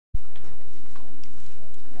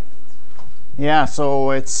Yeah,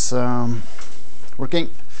 so it's working.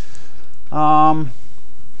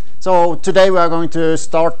 So today we are going to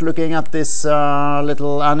start looking at this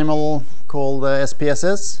little animal called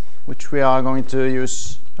SPSS, which we are going to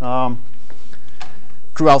use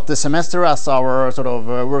throughout the semester as our sort of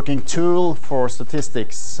working tool for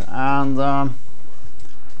statistics. And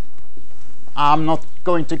I'm not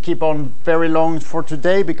going to keep on very long for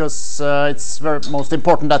today because it's most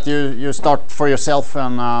important that you start for yourself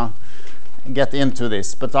and get into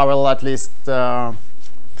this. But I will at least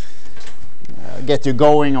get you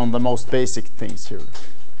going on the most basic things here.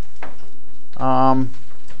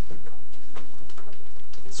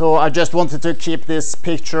 So I just wanted to keep this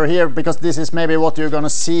picture here because this is maybe what you're going to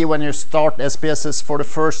see when you start SPSS for the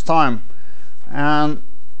first time. And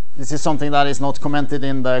this is something that is not commented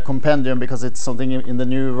in the compendium because it's something in the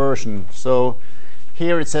new version. So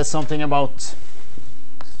here it says something about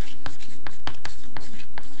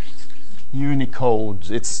Unicode.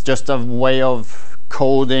 It's just a way of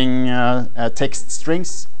coding text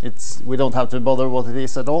strings. We don't have to bother what it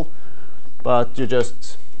is at all, but you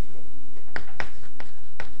just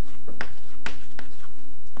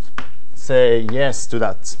say yes to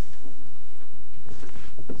that.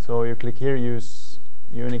 So you click here, use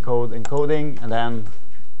Unicode encoding, and then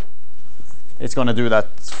it's going to do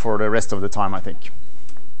that for the rest of the time, I think.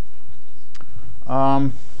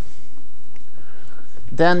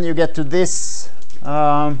 Then you get to this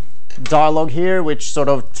dialog here, which sort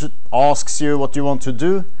of asks you what you want to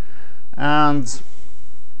do, and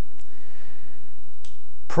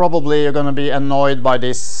probably you're going to be annoyed by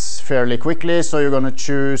this fairly quickly, so you're going to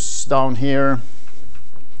choose down here,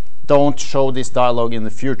 don't show this dialog in the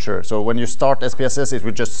future. So when you start SPSS, it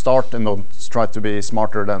will just start and don't try to be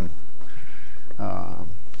smarter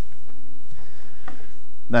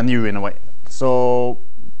than you in a way. So,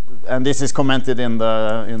 and this is commented in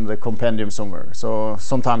the compendium somewhere. So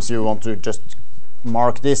sometimes you want to just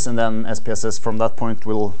mark this, and then SPSS from that point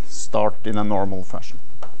will start in a normal fashion.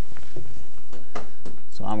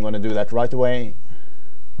 So I'm going to do that right away.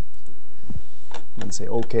 And say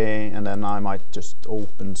OK, and then I might just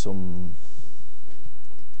open some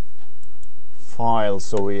files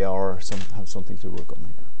so we have something to work on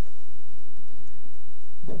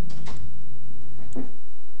here.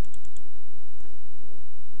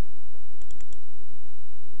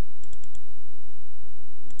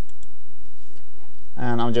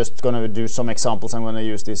 And I'm just going to do some examples. I'm going to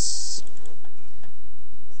use this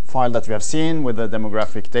file that we have seen with the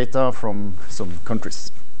demographic data from some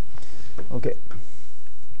countries. Okay.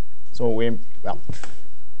 So okay.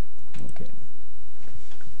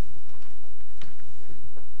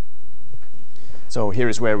 So here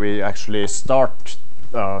is where we actually start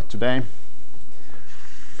today.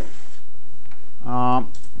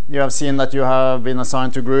 You have seen that you have been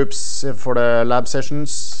assigned to groups for the lab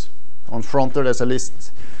sessions. On Fronter there's a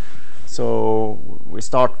list. So we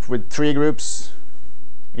start with 3 groups,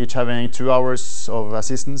 each having 2 hours of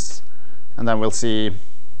assistance, and then we'll see.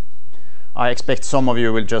 I expect some of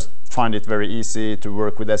you will just find it very easy to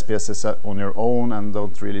work with SPSS on your own and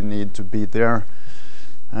don't really need to be there.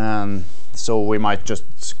 And so we might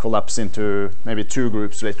just collapse into maybe 2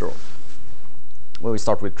 groups later on. Well, we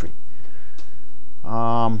start with 3.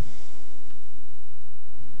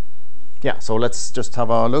 Yeah, so let's just have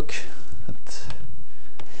a look at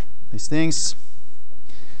these things.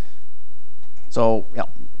 So, yeah.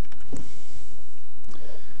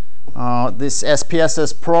 This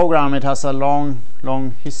SPSS program, it has a long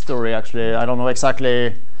history actually. I don't know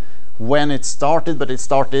exactly when it started, but it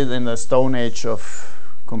started in the Stone Age of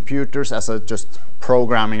computers as a just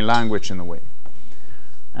programming language in a way.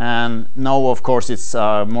 And now of course it's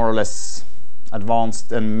more or less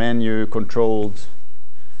advanced and menu controlled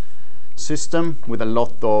system with a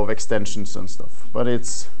lot of extensions and stuff. But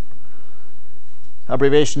its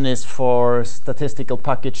abbreviation is for Statistical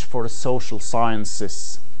Package for the Social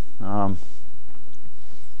Sciences.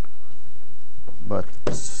 But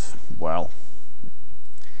well,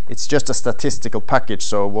 it's just a statistical package,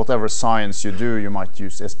 so whatever science you do, you might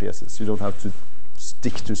use SPSS. You don't have to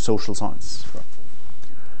stick to social science.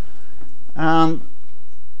 And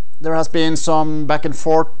there has been some back and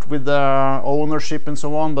forth with the ownership and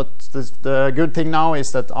so on, but the good thing now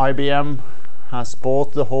is that IBM has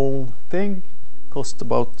bought the whole thing. Cost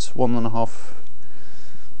about $1.5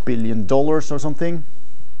 billion or something,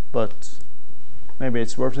 but maybe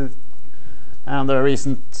it's worth it. And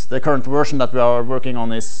the current version that we are working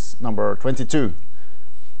on is number 22.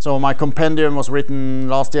 So my compendium was written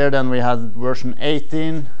last year, then we had version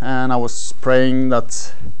 18, and I was praying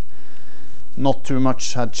that not too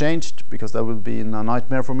much had changed because that would be a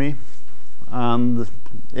nightmare for me. And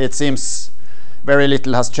it seems very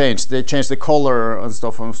little has changed. They changed the color and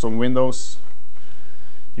stuff on some windows.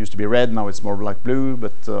 Used to be red, now it's more like blue,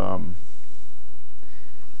 but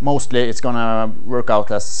mostly it's gonna work out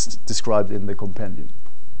as described in the compendium.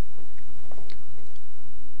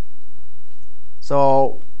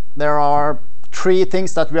 So there are 3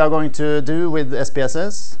 things that we are going to do with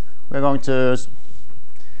SPSS. We're going to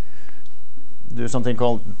do something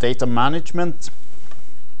called data management,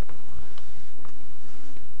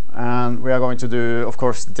 and we are going to do, of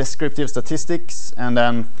course, descriptive statistics, and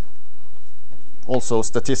then also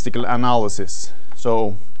statistical analysis.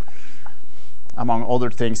 So among other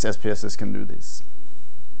things, SPSS can do this.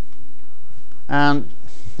 And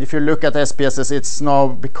if you look at SPSS, it's now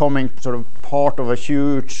becoming sort of part of a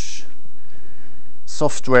huge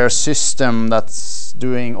software system that's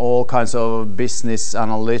doing all kinds of business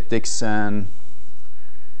analytics and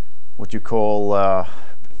what you call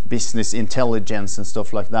business intelligence and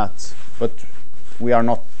stuff like that. But we are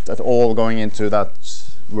not at all going into that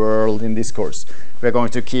world in this course. We're going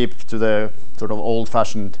to keep to the sort of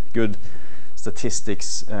old-fashioned good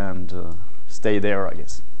statistics and stay there, I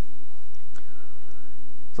guess.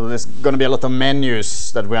 So there's going to be a lot of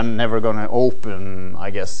menus that we are never going to open, I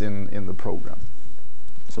guess, in the program.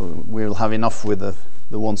 So we'll have enough with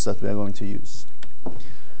the ones that we are going to use.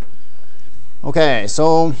 Okay,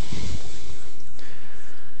 so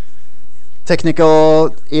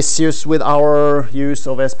technical issues with our use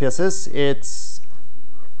of SPSS. It's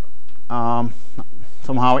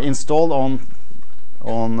somehow installed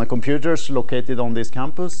on the computers located on this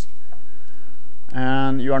campus,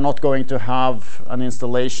 and you are not going to have an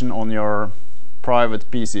installation on your private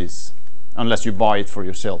PCs unless you buy it for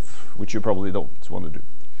yourself, which you probably don't want to do.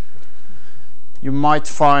 You might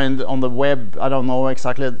find on the web, I don't know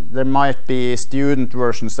exactly, there might be student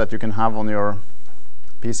versions that you can have on your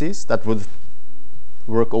PCs that would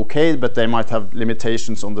work okay, but they might have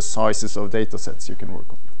limitations on the sizes of data sets you can work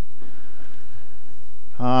on.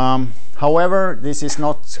 However, this is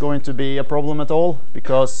not going to be a problem at all,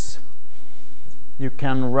 because you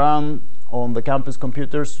can run on the campus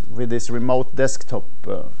computers with this remote desktop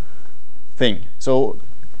thing. So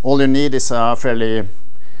all you need is a fairly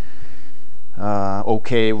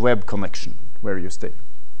okay web connection where you stay.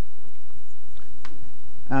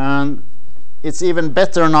 And it's even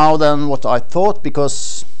better now than what I thought,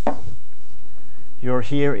 because you're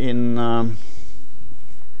here in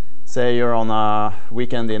say you're on a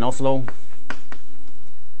weekend in Oslo,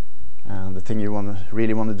 and the thing you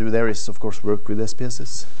really want to do there is, of course, work with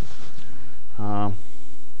SPSS.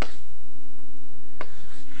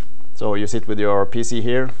 So you sit with your PC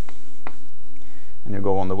here, and you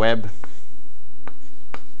go on the web.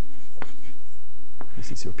 This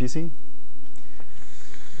is your PC.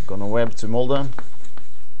 Go on the web to Molde,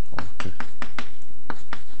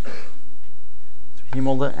 to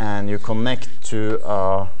Molde, and you connect to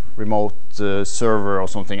a remote server or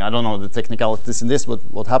something. I don't know the technicalities in this, but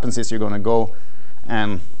what happens is you're going to go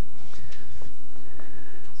and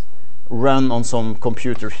run on some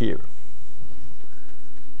computer here.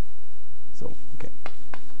 So, okay.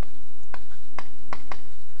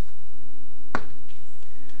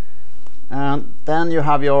 And then you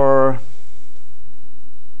have your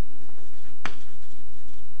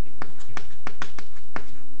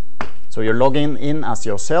so you're logging in as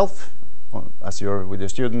yourself, with your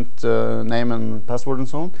student name and password and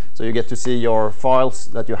so on. So you get to see your files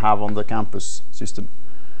that you have on the campus system.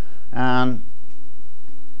 And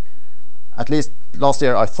at least last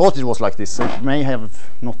year I thought it was like this. It may have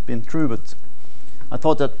not been true, but I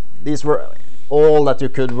thought that these were all that you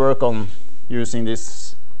could work on using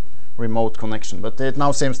this remote connection. But it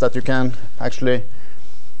now seems that you can actually,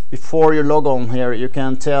 before you log on here, you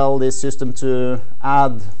can tell this system to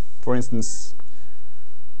add, for instance,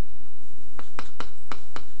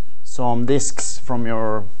 some disks from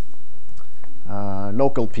your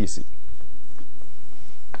local PC.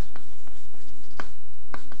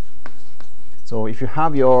 So if you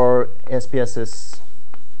have your SPSS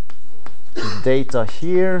data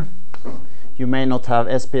here, you may not have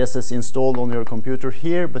SPSS installed on your computer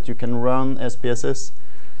here, but you can run SPSS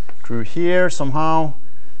through here somehow.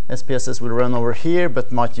 SPSS will run over here, but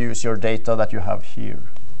might use your data that you have here.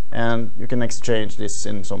 And you can exchange this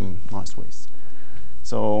in some nice ways.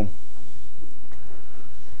 So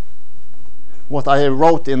what I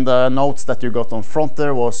wrote in the notes that you got on front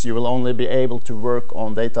there was you will only be able to work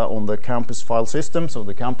on data on the campus file system. So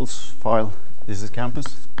the campus file, this is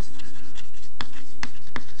campus.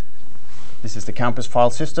 This is the campus file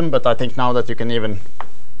system, but I think now that you can even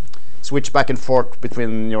switch back and forth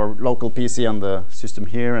between your local PC and the system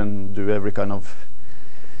here and do every kind of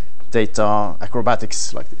data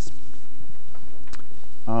acrobatics like this.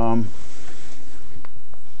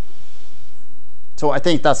 So I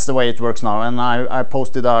think that's the way it works now, and I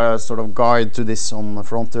posted a sort of guide to this on the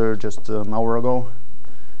Fronter just an hour ago.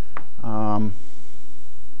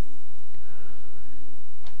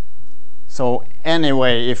 So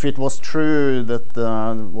anyway, if it was true that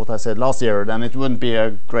what I said last year, then it wouldn't be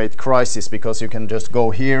a great crisis, because you can just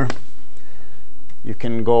go here. You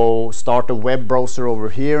can go start a web browser over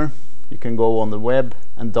here. You can go on the web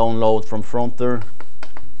and download from Fronter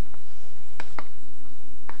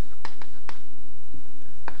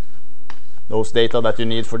those data that you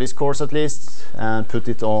need for this course at least, and put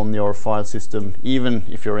it on your file system, even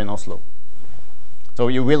if you're in Oslo. So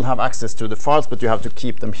you will have access to the files, but you have to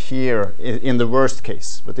keep them here in the worst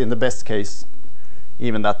case. But in the best case,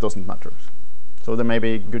 even that doesn't matter. So there may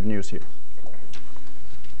be good news here.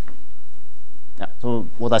 Yeah, so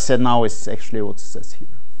what I said now is actually what it says here.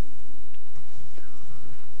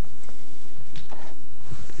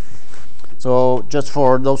 So just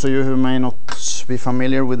for those of you who may not be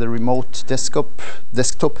familiar with the remote desktop,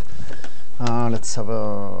 let's have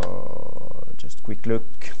a just quick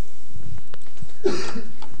look.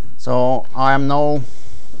 So I am now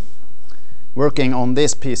working on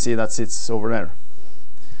this PC that sits over there,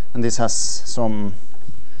 and this has some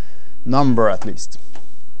number at least.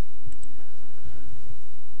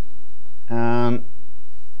 And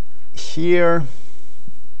here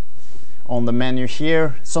on the menu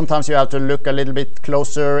here, sometimes you have to look a little bit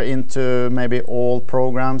closer into maybe all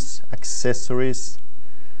programs, accessories,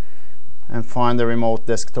 and find the remote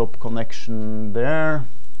desktop connection there.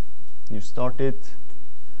 You start it,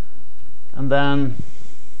 and then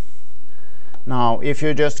now if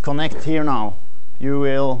you just connect here now, you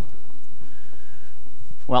will,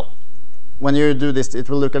 well, when you do this it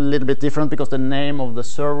will look a little bit different, because the name of the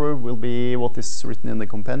server will be what is written in the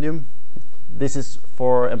compendium. This is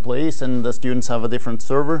for employees, and the students have a different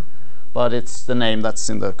server, but it's the name that's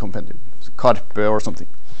in the compendium, Carpe or something.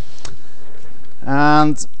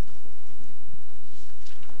 And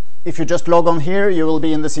if you just log on here, you will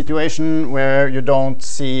be in the situation where you don't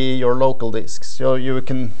see your local disks. So you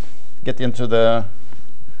can get into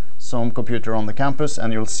some computer on the campus,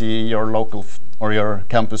 and you'll see your local or your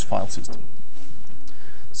campus file system.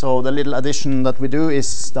 So the little addition that we do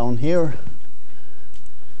is down here.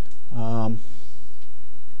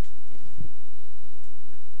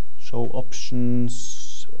 Show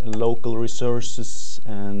options, local resources,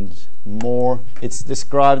 and more. It's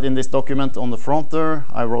described in this document on the Fronter.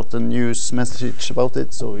 I wrote a news message about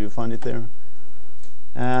it, so you find it there.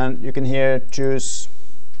 And you can here choose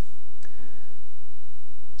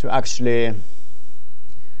to actually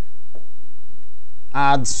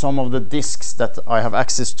add some of the disks that I have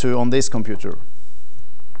access to on this computer.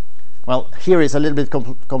 Well, here is a little bit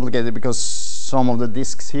complicated, because some of the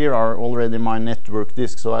disks here are already my network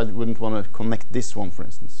disks, so I wouldn't want to connect this one, for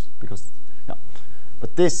instance, because yeah.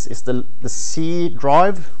 But this is the C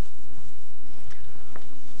drive.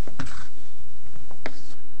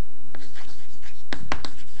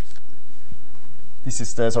 This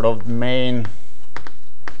is the sort of main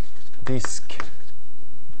disk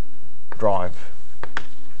drive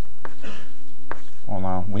on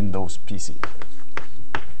a Windows PC.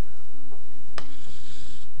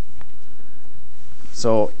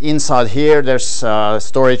 So inside here there's a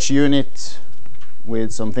storage unit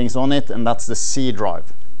with some things on it, and that's the C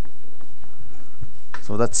drive.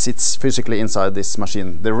 So that sits physically inside this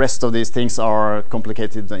machine. The rest of these things are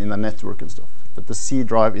complicated in the network and stuff, but the C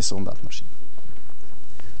drive is on that machine.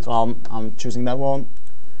 So I'm choosing that one.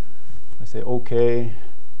 I say OK,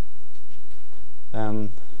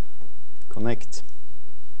 then connect.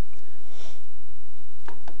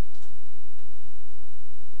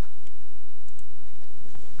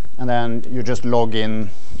 And then you just log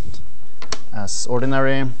in as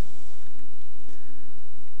ordinary.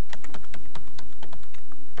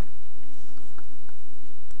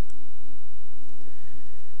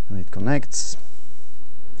 And it connects.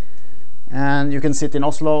 And you can sit in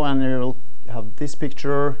Oslo, and you will have this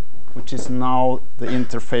picture, which is now the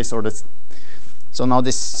interface, or the. So now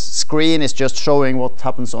this screen is just showing what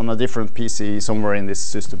happens on a different PC somewhere in this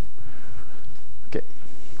system. Okay.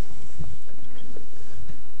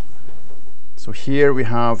 So here we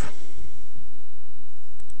have,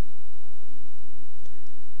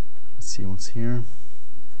 let's see what's here.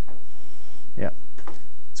 Yeah.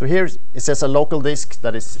 So here it says a local disk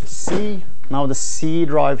that is C. Now the C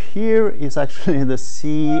drive here is actually the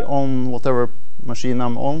C on whatever machine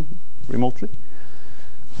I'm on remotely.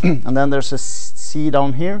 And then there's a C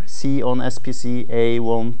down here, C on SPC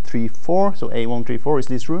A134. So A134 is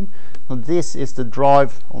this room. So this is the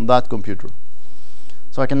drive on that computer.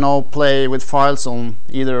 So I can now play with files on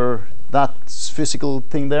either that physical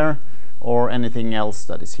thing there or anything else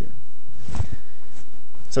that is here.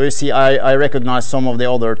 So you see, I recognize some of the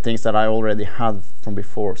other things that I already had from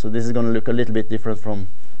before. So this is going to look a little bit different from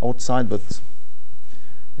outside, but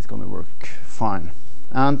it's going to work fine.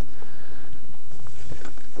 And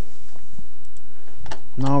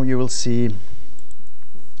now you will see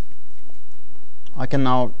I can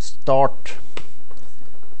now start,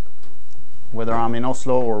 whether I'm in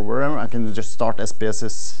Oslo or wherever, I can just start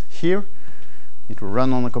SPSS here. It will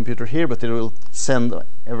run on the computer here, but it will send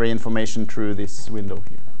every information through this window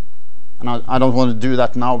here. And I don't want to do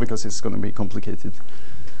that now because it's going to be complicated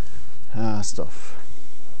stuff.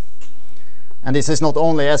 And this is not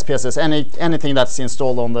only SPSS, anything that's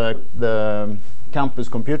installed on the campus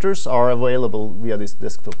computers are available via this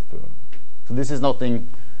desktop. So this is nothing,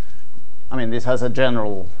 I mean, this has a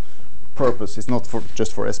general purpose. It's not for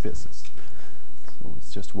just for SPSS. So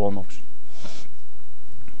it's just one option.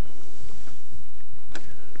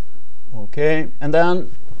 Okay, and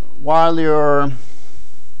then while you're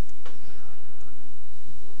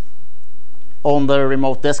on the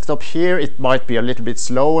remote desktop here, it might be a little bit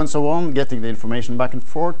slow and so on, getting the information back and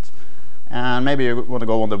forth. And maybe you want to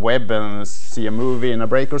go on the web and see a movie in a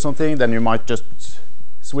break or something, then you might just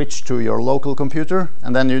switch to your local computer,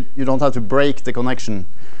 and then you don't have to break the connection.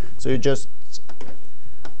 So you just,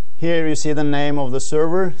 here you see the name of the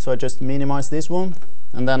server, so I just minimize this one,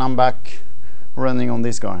 and then I'm back running on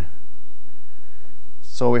this guy.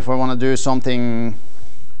 So if I want to do something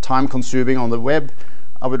time consuming on the web,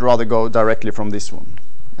 I would rather go directly from this one.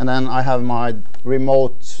 And then I have my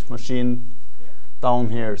remote machine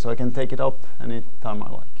down here, so I can take it up anytime I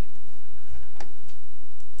like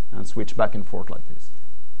and switch back and forth like this.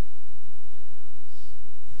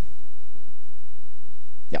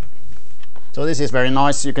 Yeah. So this is very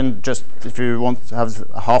nice. You can just, if you want to have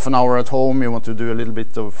half an hour at home, you want to do a little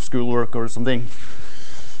bit of schoolwork or something,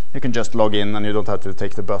 you can just log in and you don't have to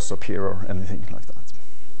take the bus up here or anything like that.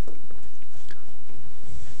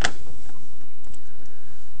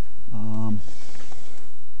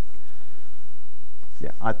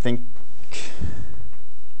 Yeah, I think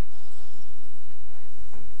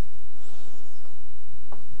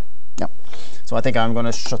yeah. So I think I'm going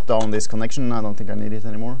to shut down this connection. I don't think I need it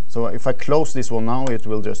anymore. So if I close this one now, it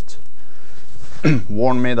will just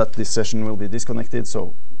warn me that this session will be disconnected.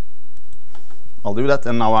 So I'll do that,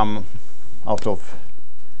 and now I'm out of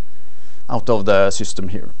the system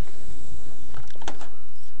here.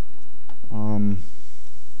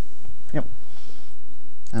 Yep.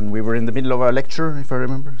 And we were in the middle of our lecture, if I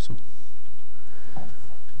remember. So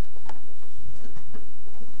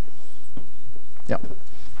yeah.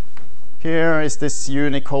 Here is this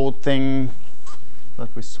Unicode thing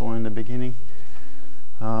that we saw in the beginning.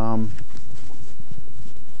 And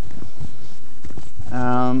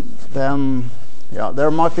then, yeah, there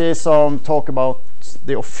might be some talk about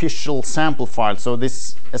the official sample file. So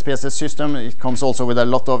this SPSS system, it comes also with a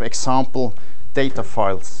lot of example data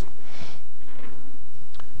files.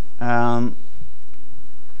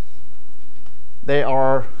 They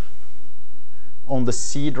are on the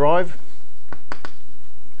C drive.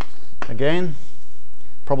 Again,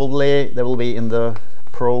 probably they will be in the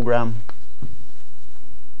program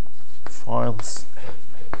files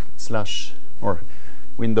 / or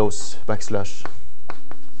Windows /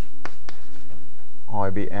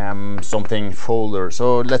 IBM something folder.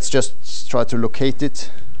 So let's just try to locate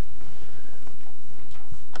it.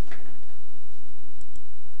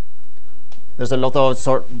 There's a lot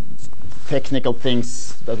of technical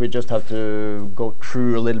things that we just have to go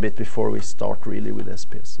through a little bit before we start really with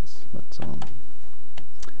SPSS. But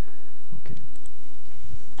okay.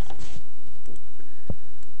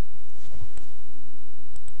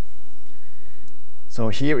 So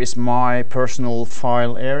here is my personal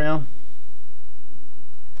file area.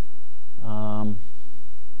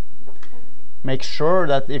 Make sure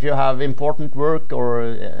that if you have important work or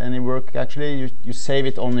any work, actually, you save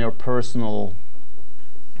it on your personal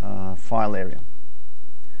file area.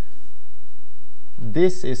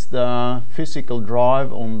 This is the physical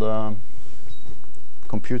drive on the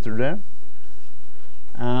computer there.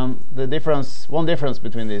 And the difference, one difference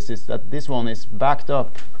between this is that this one is backed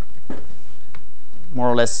up more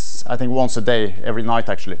or less, I think, once a day, every night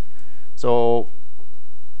actually. So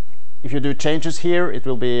if you do changes here, it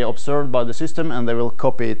will be observed by the system and they will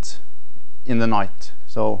copy it in the night.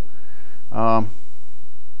 So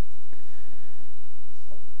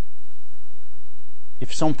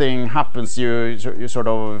if something happens, you sort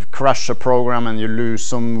of crash a program and you lose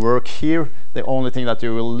some work here, the only thing that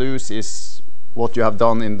you will lose is what you have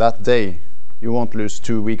done in that day. you won't lose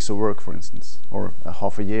 2 weeks of work, for instance, or a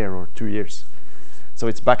half a year or 2 years. So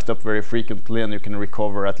it's backed up very frequently, and you can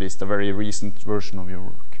recover at least a very recent version of your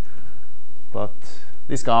work. But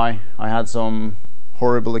this guy, I had some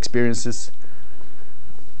horrible experiences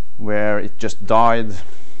where it just died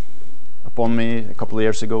upon me a couple of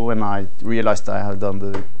years ago, and I realized I had done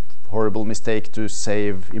the horrible mistake to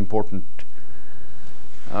save important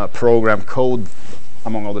program code,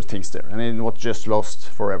 among other things there, and it was just lost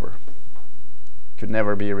forever. Could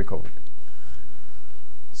never be recovered.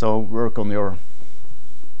 So work on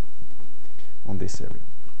this area.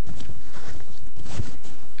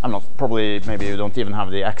 I'm not, probably, maybe you don't even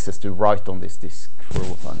have the access to write on this disk for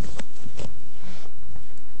what I know.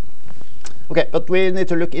 Okay, but we need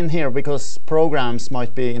to look in here because programs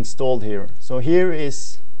might be installed here. So here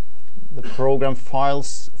is the program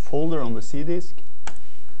files folder on the C disk.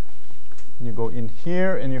 You go in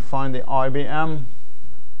here and you find the IBM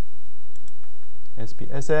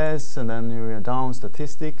SPSS, and then you are down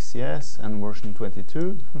statistics, yes, and version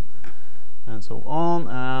 22, and so on.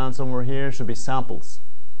 And somewhere here should be samples.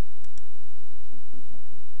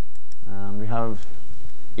 And we have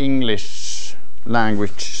English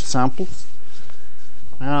language samples.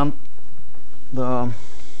 And the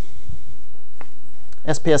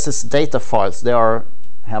SPSS data files, they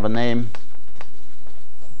have a name,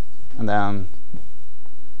 and then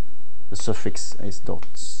the suffix is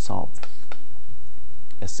 .sav.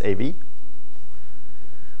 SAV.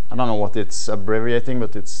 I don't know what it's abbreviating,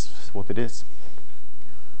 but it's what it is.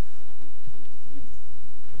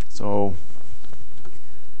 So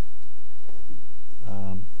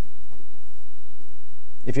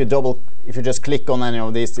if you just click on any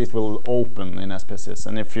of these, it will open in SPSS,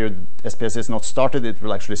 and if your SPSS is not started, it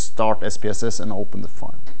will actually start SPSS and open the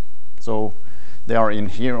file. So they are in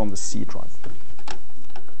here on the C drive.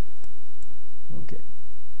 Okay.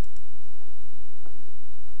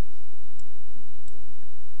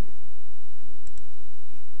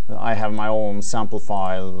 I have my own sample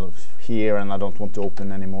file here, and I don't want to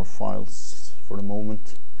open any more files for the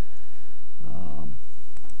moment.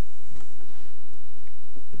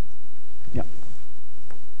 Yeah.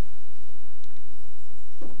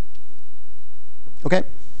 Okay.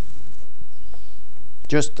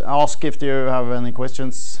 Just ask if you have any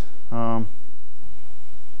questions.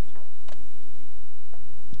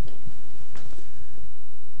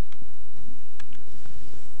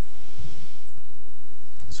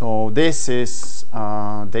 So this is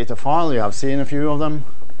a data file. You have seen a few of them.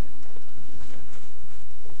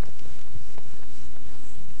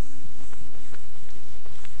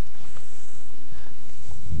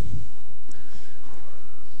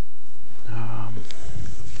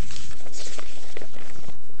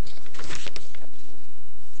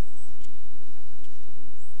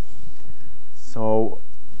 So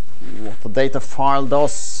what the data file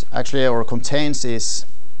does actually, or contains, is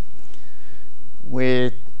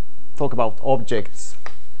we talk about objects,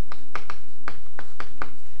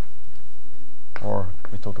 or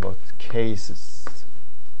we talk about cases.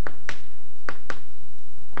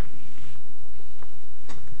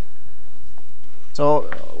 So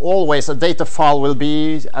always a data file will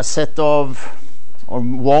be a set of or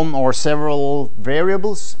one or several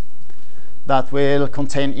variables that will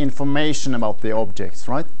contain information about the objects,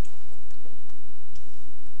 right?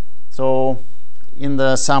 So in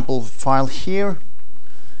the sample file here,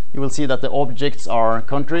 you will see that the objects are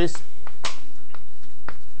countries,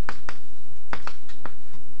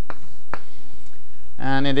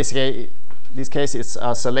 and in this case it's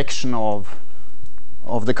a selection of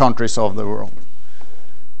the countries of the world.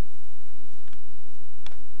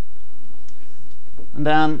 And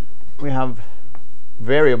then we have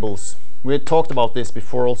variables. We talked about this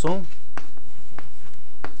before also.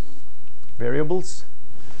 Variables.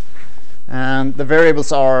 And the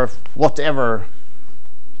variables are whatever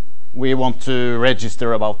we want to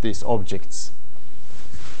register about these objects.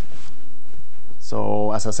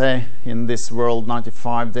 So as I say, in this world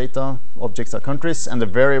 95 data, objects are countries, and the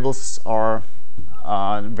variables are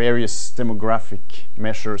various demographic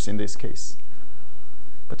measures in this case.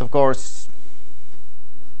 But of course,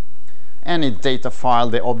 any data file,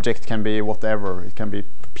 the object can be whatever. It can be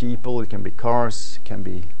people, it can be cars, it can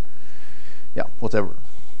be, yeah, whatever.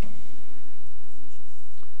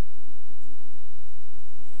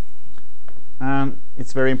 And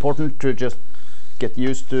it's very important to just get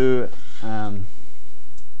used to and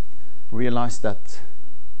realize that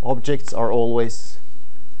objects are always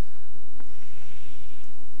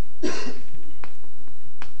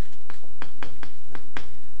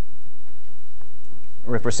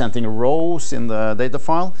representing rows in the data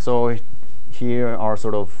file. So here are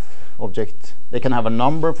sort of object. They can have a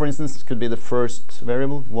number, for instance, could be the first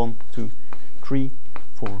variable, 1, 2, 3,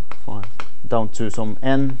 4, 5, down to some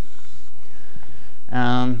n.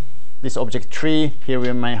 And this object 3, here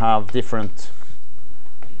we may have different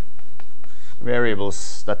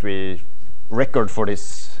variables that we record for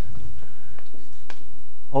this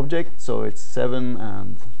object. So it's 7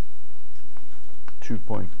 and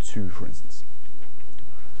 2.2, for instance.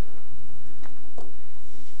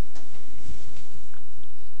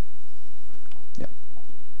 Yeah.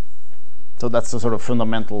 So that's the sort of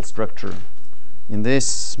fundamental structure in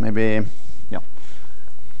this. Maybe, yeah.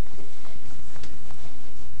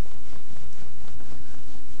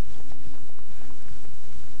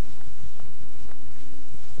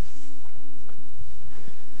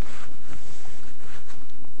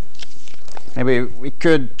 Maybe we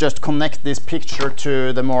could just connect this picture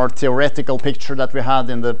to the more theoretical picture that we had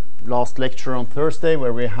in the last lecture on Thursday,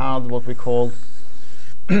 where we had what we called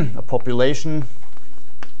a population.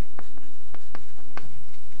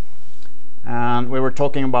 And we were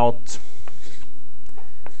talking about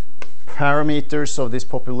parameters of this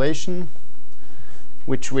population,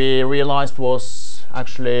 which we realized was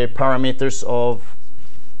actually parameters of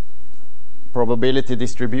probability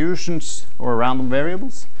distributions or random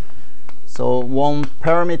variables. So one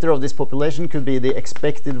parameter of this population could be the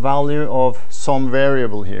expected value of some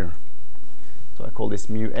variable here. So I call this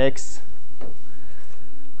mu x.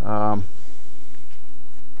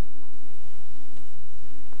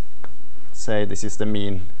 Say this is the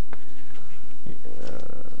mean.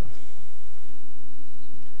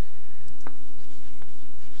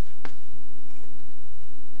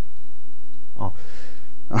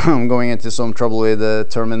 I'm going into some trouble with the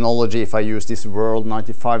terminology if I use this world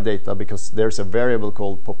 95 data, because there's a variable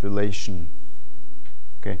called population.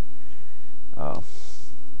 Okay.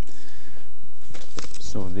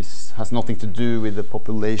 So this has nothing to do with the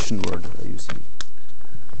population word that I'm using.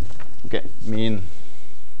 Okay,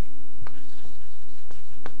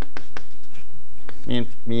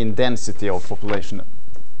 mean density of population.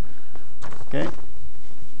 Okay.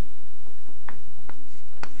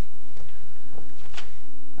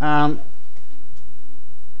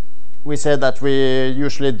 We said that we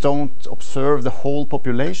usually don't observe the whole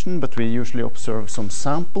population, but we usually observe some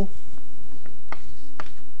sample.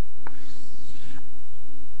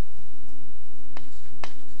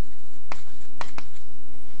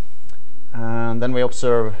 And then we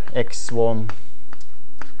observe x1,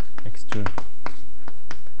 x2,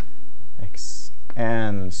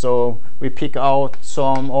 xn. So we pick out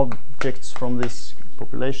some objects from this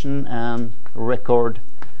population and record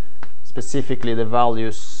specifically the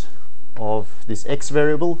values of this x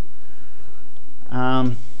variable.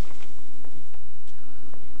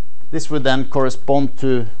 This would then correspond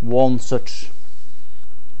to one such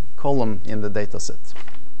column in the data set.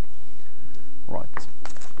 Right.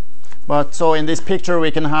 But so in this picture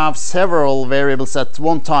we can have several variables at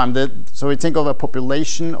one time. So we think of a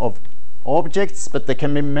population of objects, but there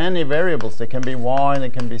can be many variables. There can be y, there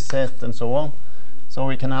can be z, and so on. So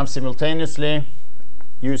we can have simultaneously,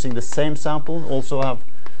 using the same sample, also have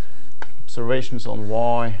observations on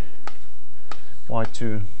y,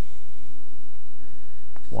 y2,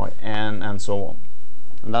 yn, and so on.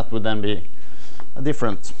 And that would then be a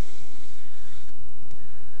different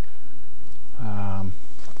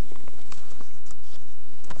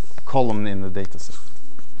column in the dataset.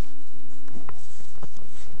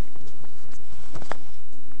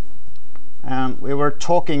 And we were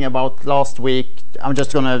talking about last week, I'm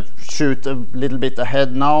just going to shoot a little bit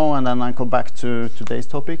ahead now and then I'll come back to today's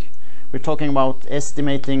topic. We're talking about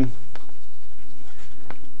estimating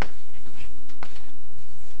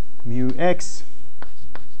mu x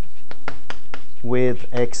with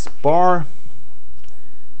x bar,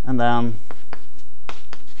 and then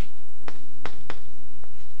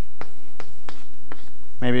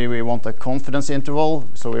maybe we want a confidence interval,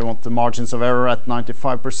 so we want the margins of error at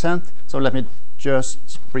 95%. So let me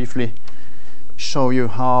just briefly show you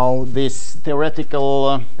how this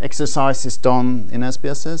theoretical exercise is done in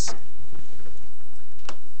SPSS.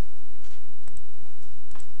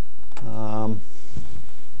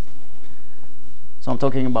 So I'm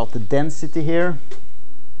talking about the density here.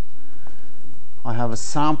 I have a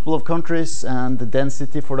sample of countries and the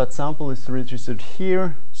density for that sample is registered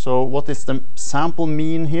here. So what is the sample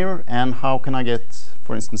mean here, and how can I get,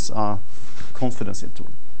 for instance, a confidence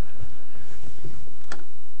interval?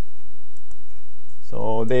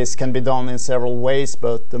 So this can be done in several ways,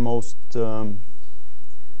 but the most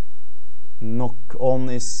knock-on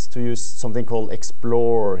is to use something called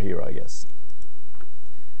Explorer here, I guess.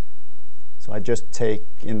 So I just take,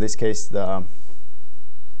 in this case, the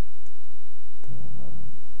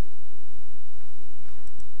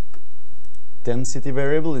density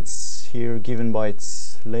variable. It's here given by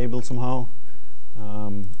its label somehow.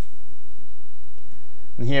 And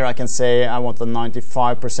here I can say I want a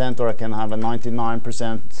 95%, or I can have a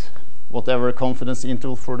 99%, whatever confidence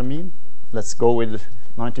interval for the mean. Let's go with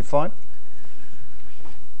 95.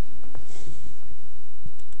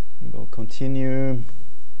 And go continue.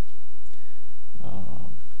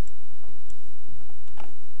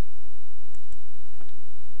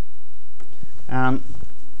 And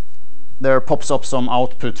there pops up some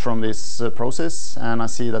output from this process, and I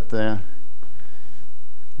see that the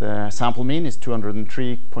sample mean is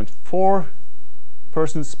 203.4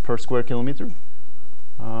 persons per square kilometer.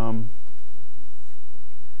 And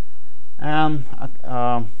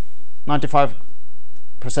 95%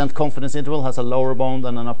 confidence interval has a lower bound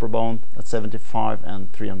and an upper bound at 75 and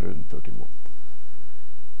 331.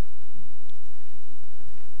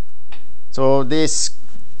 So this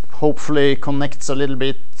hopefully connects a little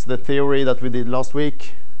bit the theory that we did last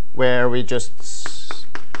week, where we just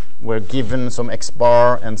were given some x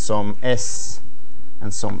bar and some s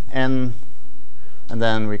and some n, and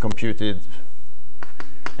then we computed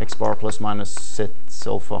x bar plus minus set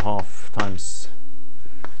alpha half times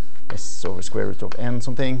s over square root of n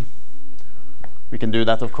something. We can do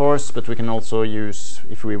that, of course, but we can also use,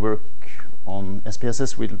 if we work on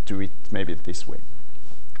SPSS, we'll do it maybe this way.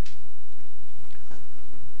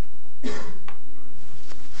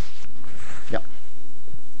 Yeah.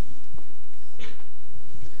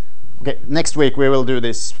 Okay, next week we will do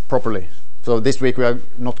this properly. So this week we are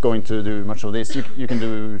not going to do much of this. You can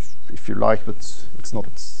do if you like, but it's not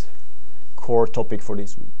core topic for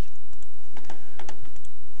this week.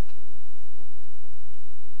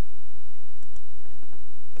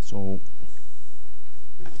 So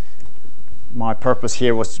my purpose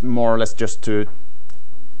here was more or less just to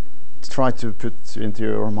try to put into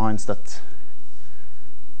your minds that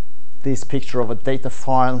this picture of a data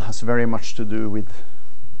file has very much to do with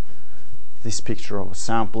this picture of a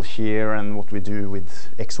sample here and what we do with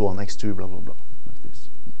x1, x2, blah, blah, blah, like this.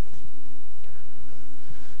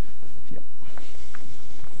 Yep.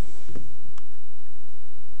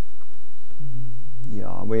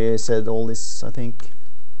 Yeah, we said all this, I think.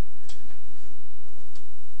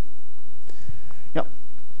 Yep.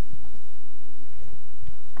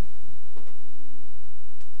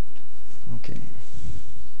 Okay.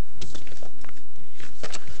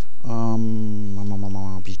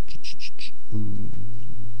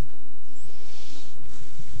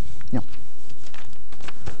 Yeah.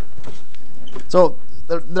 So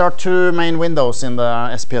there are two main windows in the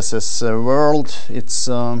SPSS world. It's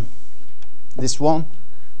this one,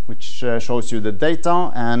 which shows you the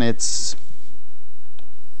data, and it's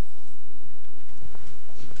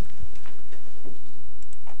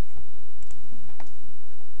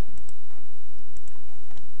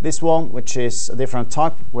this one, which is a different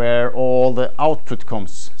type, where all the output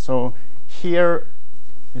comes. So here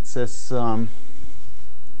it says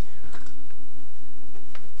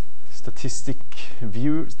statistics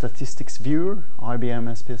viewer, IBM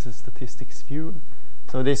SPSS statistics viewer.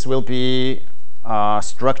 So this will be a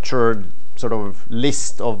structured sort of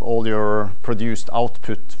list of all your produced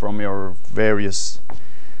output from your various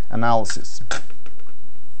analysis.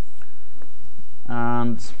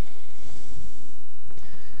 And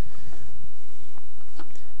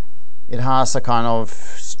it has a kind of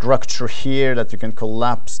structure here that you can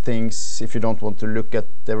collapse things if you don't want to look at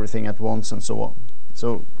everything at once and so on.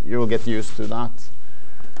 So you will get used to that.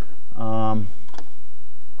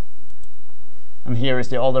 And here is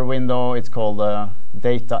the other window. It's called the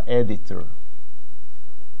data editor.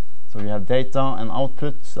 So you have data and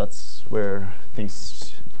output. That's where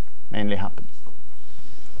things mainly happen.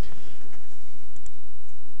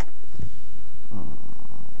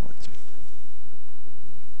 Right.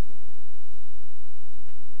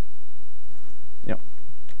 Yeah.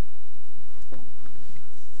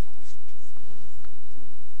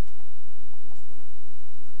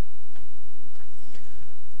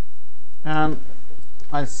 And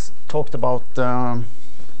I talked about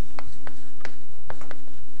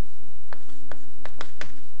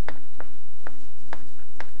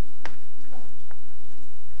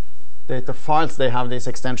data files. They have this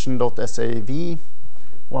extension .sav,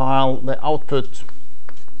 while the output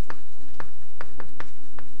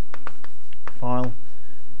file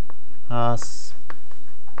has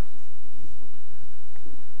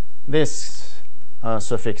this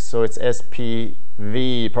suffix, so it's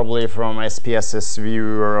SPV, probably from SPSS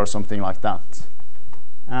viewer or something like that.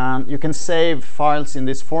 And you can save files in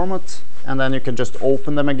this format, and then you can just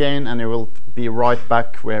open them again, and you will be right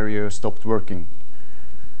back where you stopped working.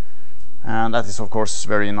 And that is, of course,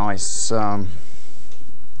 very nice.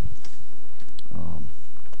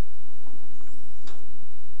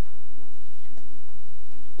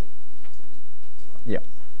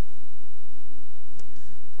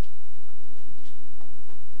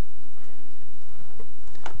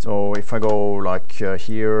 if I go like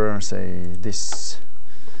here, say this,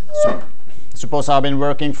 so suppose I've been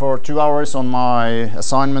working for 2 hours on my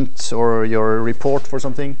assignment or your report for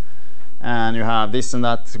something, and you have this and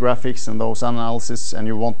that graphics and those analysis, and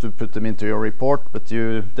you want to put them into your report, but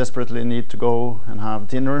you desperately need to go and have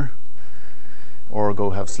dinner or go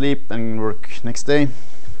have sleep and work next day.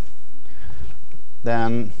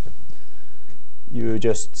 Then you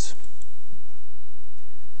just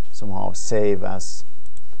somehow save as,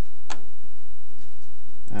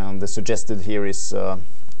 and the suggested here is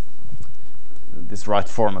this right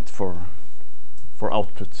format for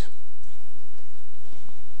output.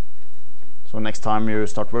 So next time you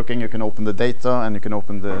start working, you can open the data and you can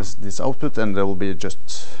open this output, and they will be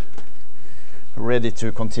just ready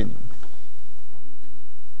to continue.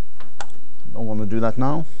 I don't want to do that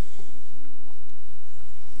now.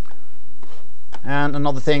 And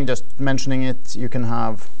another thing, just mentioning it, you can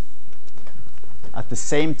have at the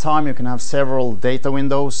same time you can have several data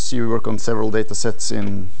windows. You work on several data sets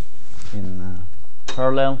in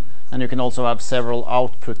parallel, and you can also have several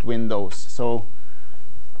output windows. So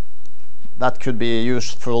that could be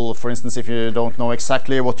useful, for instance, if you don't know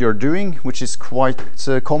exactly what you're doing, which is quite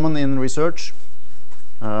common in research.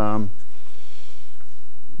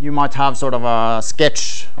 You might have sort of a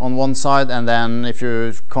sketch on one side, and then if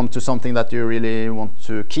you come to something that you really want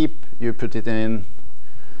to keep, you put it in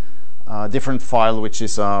a different file, which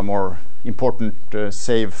is a more important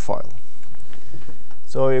save file.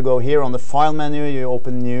 So you go here on the file menu, you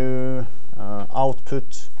open new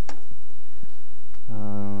output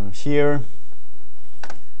here,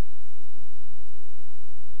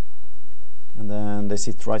 and then they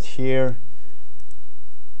sit right here,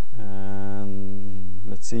 and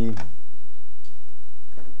let's see,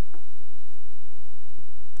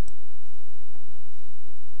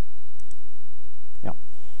 yeah,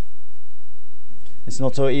 it's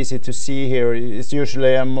not so easy to see here. It's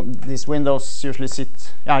usually these windows usually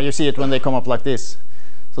sit, yeah, you see it when they come up like this.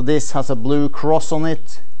 So this has a blue cross on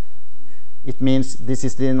it. It means this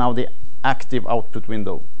is now the active output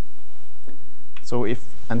window. So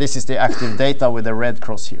and this is the active data with the red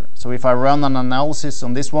cross here. So if I run an analysis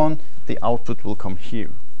on this one, the output will come here.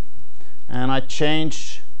 And I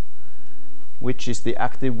change which is the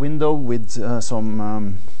active window with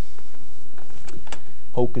some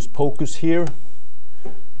hocus pocus here.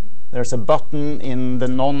 There's a button in the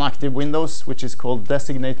non-active windows which is called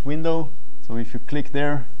designate window. So if you click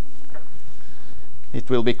there, it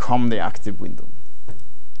will become the active window.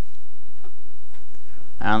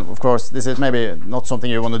 And of course, this is maybe not something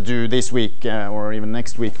you want to do this week or even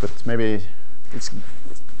next week, but maybe it's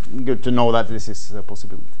good to know that this is a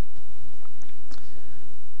possibility.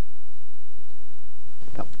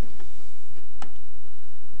 Yep.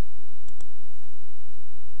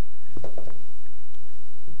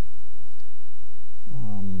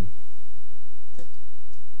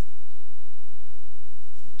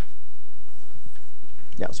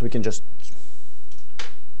 Yeah, so we can just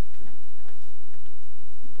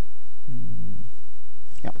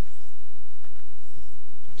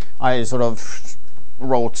I sort of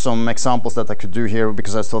wrote some examples that I could do here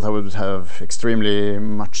because I thought I would have extremely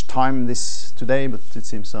much time today, but it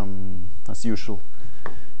seems as usual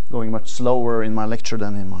going much slower in my lecture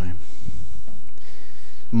than in my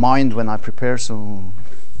mind when I prepare. So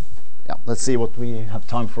yeah, let's see what we have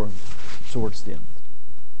time for towards the end.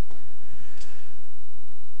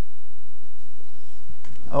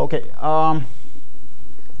 Okay.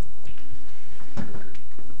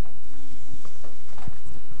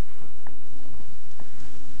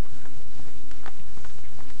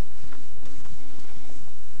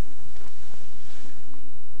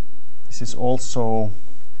 This is also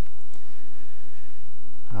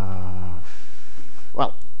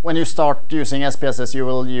well, when you start using SPSS, you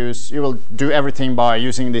will do everything by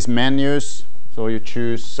using these menus. So you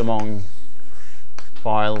choose among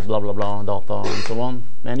files, blah blah blah, data, and so on,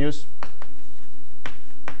 menus,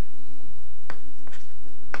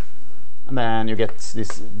 and then you get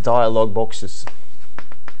these dialog boxes.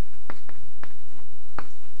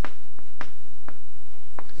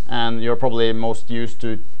 And you're probably most used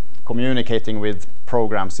to communicating with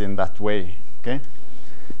programs in that way. Okay,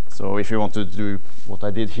 so if you want to do what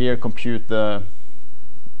I did here, compute the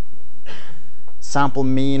sample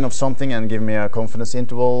mean of something and give me a confidence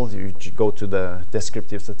interval, you go to the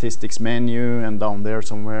descriptive statistics menu and down there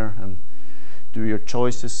somewhere and do your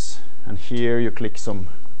choices, and here you click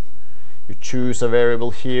you choose a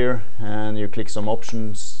variable here and you click some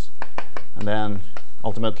options, and then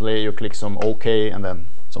ultimately you click some OK, and then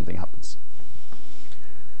something happens.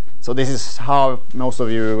 So this is how most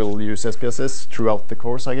of you will use SPSS throughout the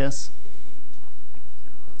course, I guess.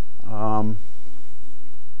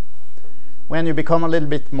 when you become a little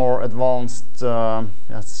bit more advanced,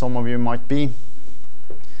 as some of you might be,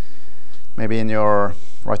 maybe in your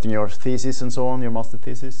writing your thesis and so on, your master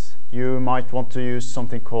thesis, you might want to use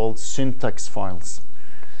something called syntax files.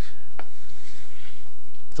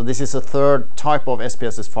 So this is a third type of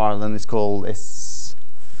SPSS file, and it's called I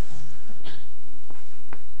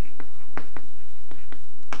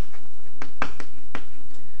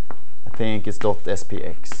think it's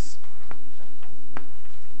 .spx.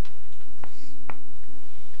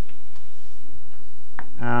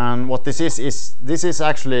 And what this is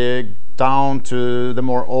actually down to the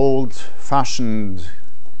more old-fashioned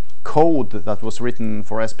code that was written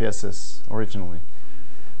for SPSS originally.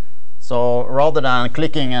 So rather than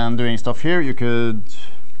clicking and doing stuff here, you could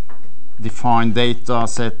define data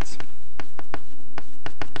set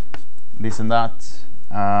this and that.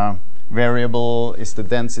 Variable is the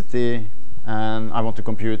density, and I want to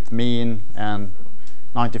compute mean and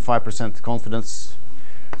 95% confidence,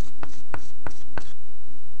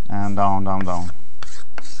 and down, down, down.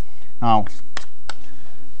 Now,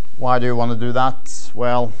 why do you want to do that?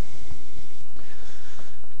 Well,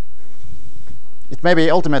 it may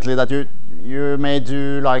be ultimately that you may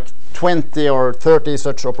do like 20 or 30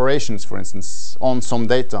 such operations, for instance, on some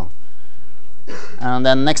data. And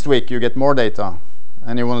then next week you get more data,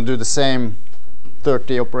 and you want to do the same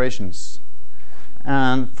 30 operations.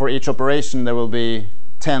 And for each operation there will be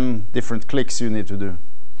 10 different clicks you need to do.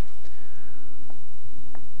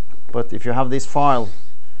 But if you have this file,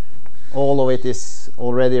 all of it is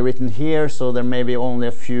already written here, so there may be only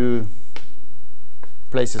a few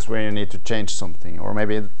places where you need to change something, or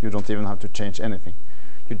maybe you don't even have to change anything.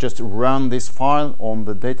 You just run this file on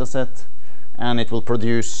the dataset, and it will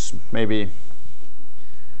produce maybe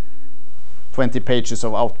 20 pages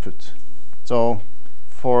of output. So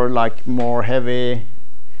for like more heavy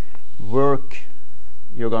work,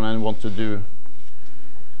 you're gonna want to do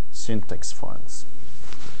syntax files.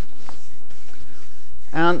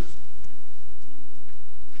 And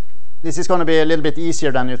this is going to be a little bit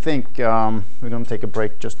easier than you think. We're going to take a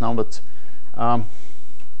break just now, but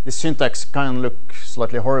this syntax kind of looks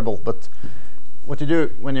slightly horrible. But what you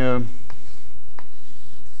do when you,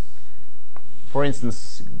 for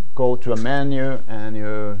instance, go to a menu and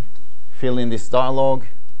you fill in this dialog,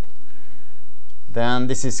 then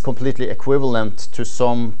this is completely equivalent to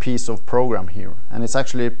some piece of program here. And it's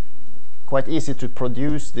actually quite easy to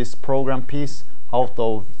produce this program piece out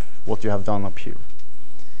of what you have done up here.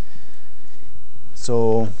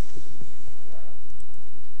 So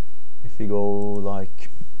if we go like,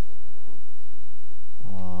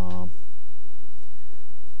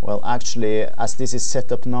 well, actually, as this is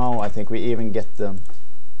set up now, I think we even get the,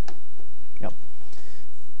 yeah.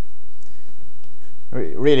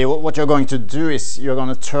 Really, what you're going to do is you're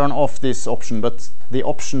going to turn off this option, but the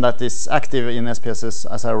option that is active in SPSS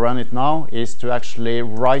as I run it now is to actually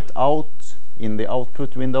write out in the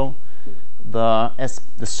output window the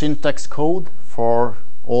syntax code for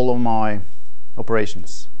all of my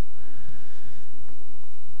operations.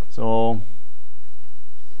 So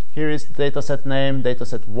here is dataset name,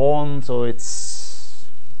 dataset 1, so it's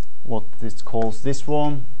what this calls this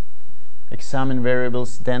one. Examine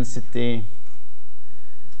variables, density,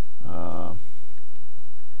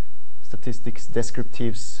 statistics,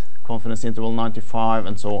 descriptives, confidence interval 95,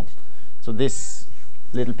 and so on. So this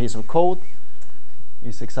little piece of code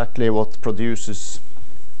is exactly what produces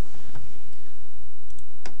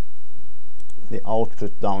the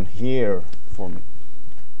output down here for me.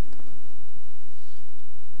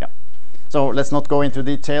 Yeah. So let's not go into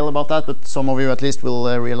detail about that, but some of you at least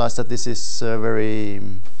will realize that this is very,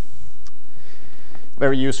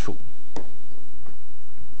 very useful.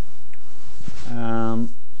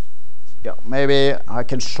 Yeah, maybe I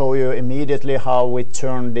can show you immediately how we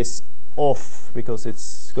turn this off, because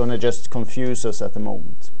it's going to just confuse us at the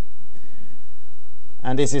moment.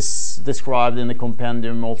 And this is described in the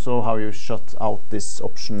compendium also, how you shut out this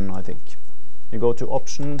option, I think. You go to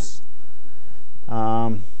options.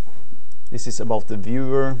 This is about the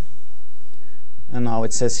viewer. And now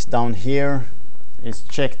it says down here is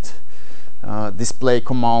checked display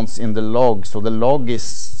commands in the log. So the log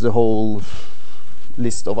is the whole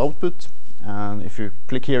list of output. And if you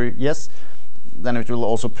click here, yes, then it will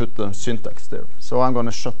also put the syntax there. So I'm going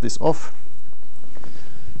to shut this off.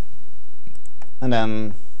 And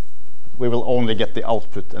then we will only get the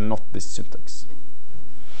output and not this syntax.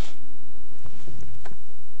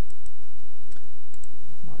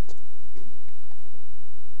 Right.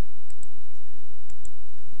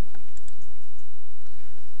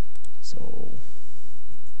 So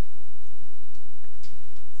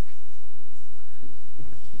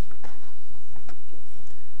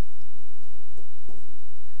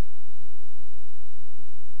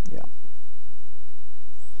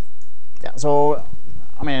so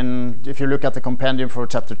I mean, if you look at the compendium for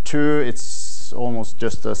chapter 2, it's almost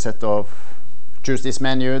just a set of choose this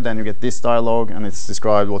menu, then you get this dialog, and it's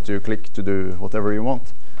described what you click to do whatever you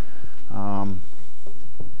want.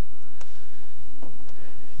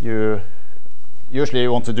 You usually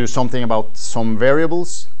want to do something about some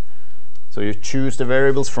variables, so you choose the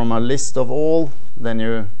variables from a list of all, then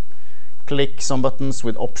you click some buttons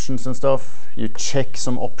with options and stuff, you check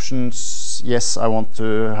some options, yes I want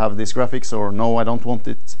to have this graphics, or no I don't want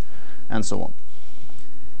it, and so on.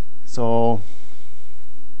 So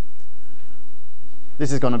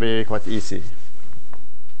this is going to be quite easy.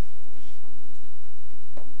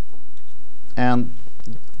 And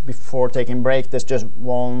before taking break, there's just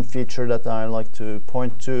one feature that I like to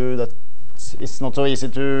point to that it's not so easy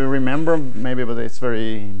to remember maybe, but it's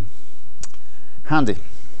very handy.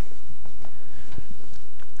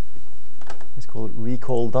 It's called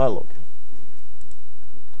recall dialog.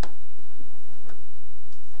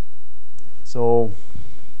 So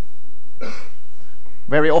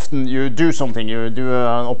very often you do something, you do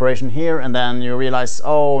an operation here, and then you realize,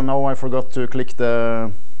 oh no, I forgot to click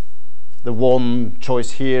the one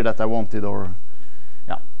choice here that I wanted, or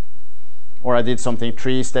yeah, or I did something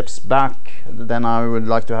 3 steps back, then I would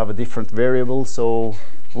like to have a different variable. So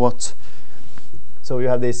what? So you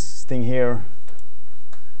have this thing here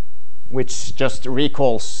which just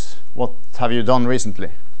recalls what have you done recently.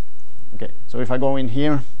 Okay, so if I go in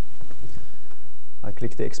here, I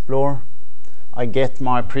click the explore, I get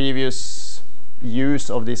my previous use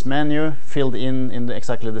of this menu filled in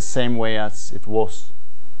exactly the same way as it was.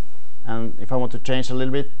 And if I want to change a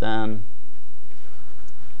little bit, then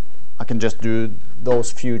I can just do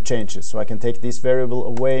those few changes. So I can take this variable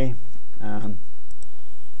away and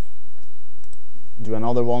do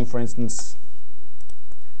another one, for instance.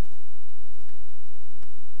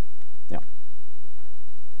 Yeah.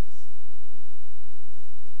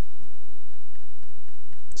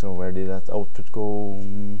 So where did that output go?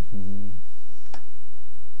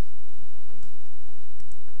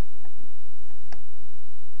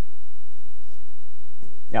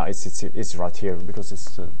 Yeah, it's right here because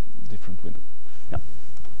it's a different window. Yeah.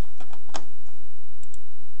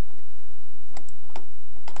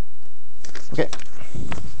 Okay.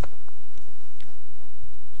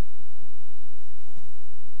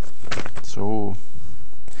 So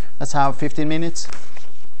let's have 15 minutes.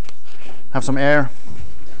 Have some air.